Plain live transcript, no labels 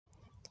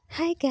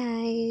Hi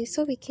guys,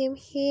 so we came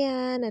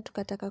here na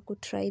tukataka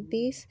try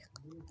this.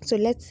 So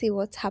let's see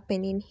what's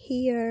happening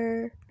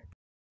here.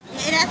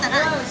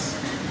 How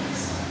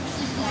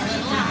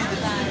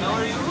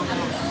are you?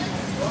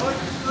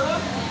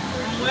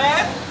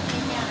 Where?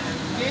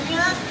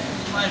 Kenya?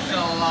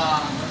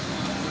 MashaAllah.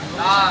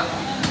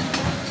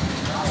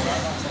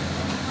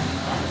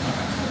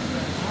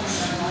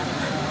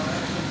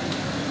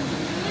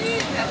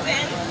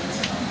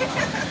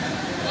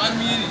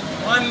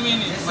 One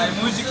minute. My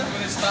music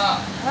will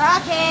start.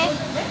 Okay.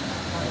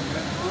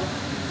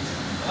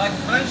 Like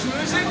French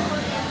music?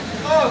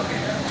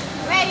 Okay.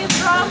 Where are you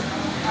from?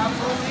 I'm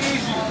from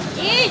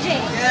Egypt.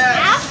 Egypt. Yes.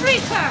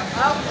 Africa.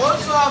 I'm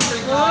also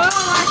African. Oh,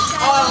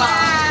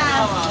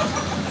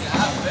 mashallah.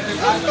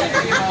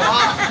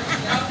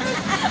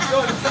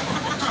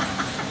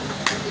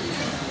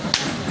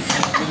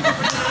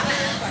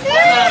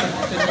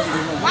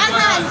 One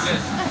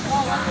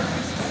hand.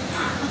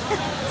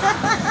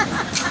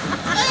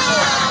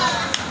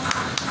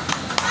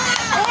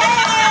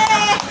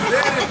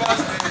 Very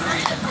fast.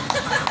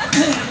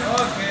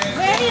 Okay.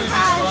 Very This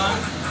fast. one.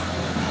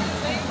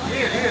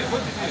 Here,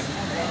 put it here.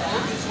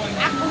 Put this one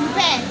here.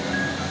 Akumpe.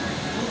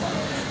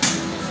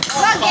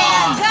 Go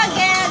girl, go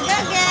girl, go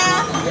girl.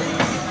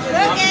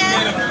 Go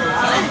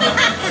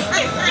girl.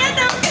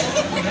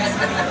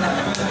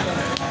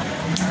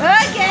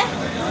 Okay.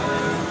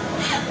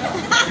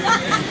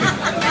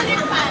 Very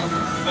fast.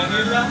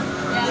 Vanilla.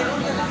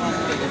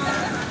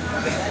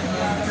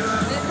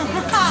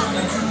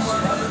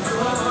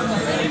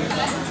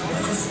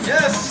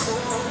 Yes.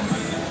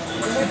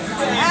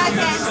 Thank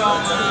you so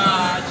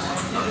much.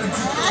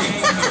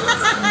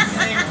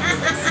 Thank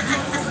you.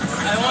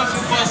 I want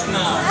you first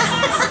now.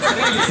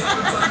 Really?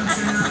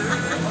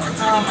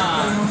 Come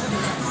on.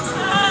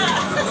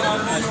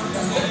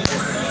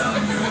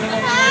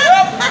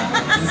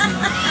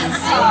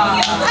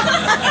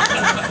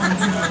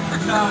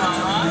 Come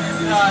on.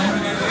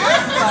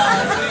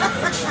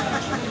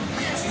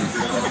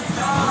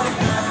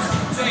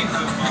 Thank you,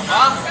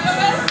 Mama.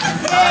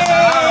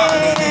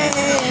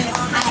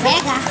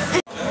 Arega.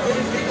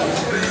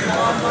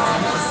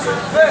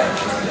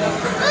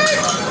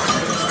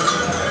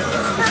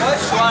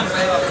 Which one,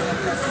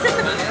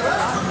 baby?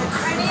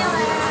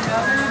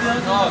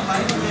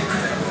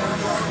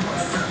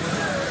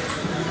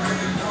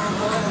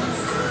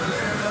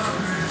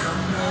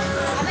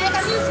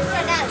 American music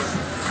for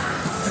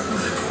dance.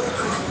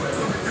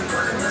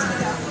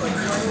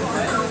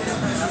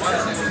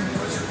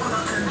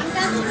 I'm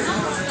dancing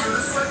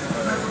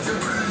now.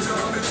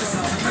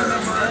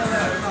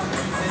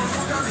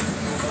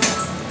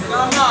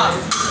 Come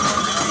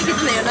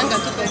on.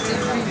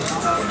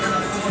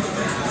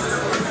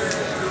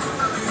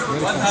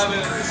 What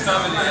happened in this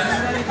family?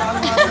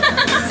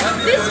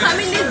 This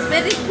family is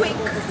very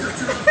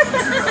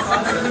quick.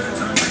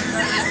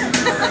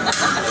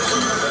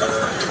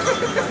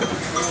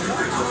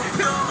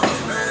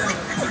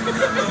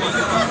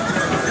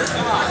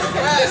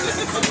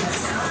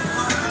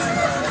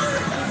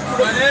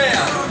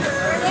 Manea.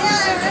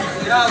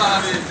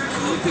 Yalla,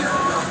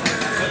 Habib.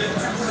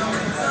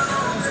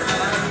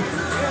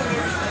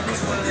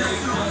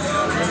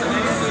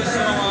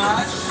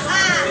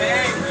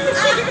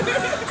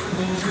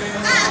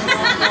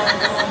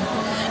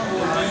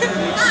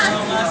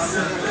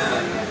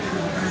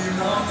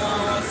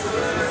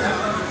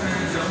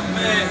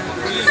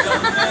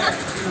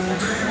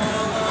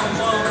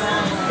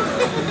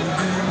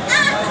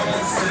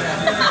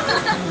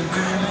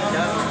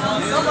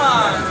 Thank you so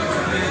much.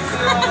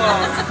 Come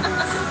on.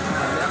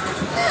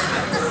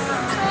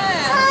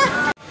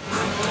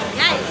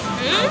 Guys,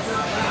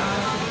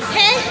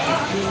 hey,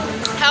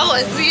 How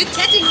was it?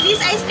 getting this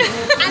ice cream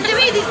and the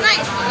way it is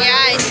nice.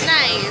 Yeah, it's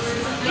nice.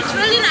 It's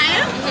really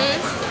nice.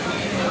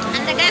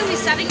 And the guy who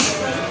is serving it,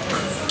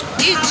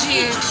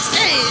 Egypt.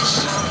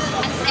 Ish.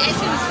 and the ice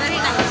cream is very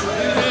nice.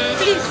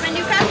 Please, when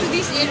you come to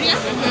this area,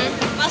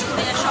 pass to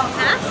their shop,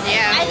 huh?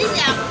 Yeah. I live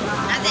there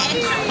at the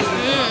entrance.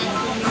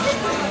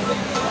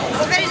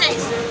 It's very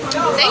nice.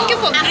 Thank you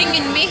for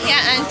bringing me here,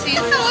 auntie.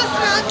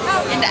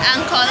 And the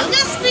uncle. I'm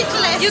just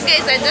speechless. You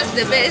guys are just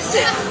the best.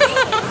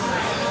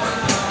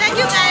 Thank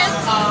you guys.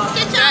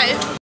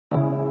 Bye.